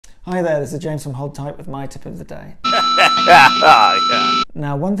Hi there, this is James from Hold Tight with my tip of the day. Yeah.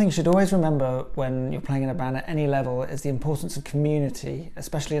 Now, one thing you should always remember when you're playing in a band at any level is the importance of community,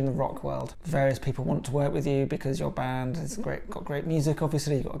 especially in the rock world. Various people want to work with you because your band has got great music,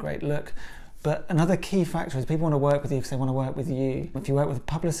 obviously, you've got a great look. But another key factor is people want to work with you because they want to work with you. If you work with a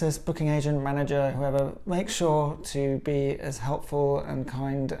publicist, booking agent, manager, whoever, make sure to be as helpful and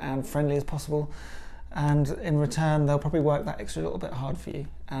kind and friendly as possible. And in return, they'll probably work that extra little bit hard for you.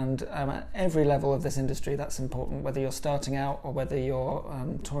 And at every level of this industry, that's important, whether you're starting out or whether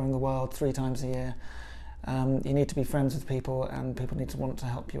you're touring the world 3 times a year. You need to be friends with people, and people need to want to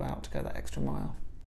help you out to go that extra mile.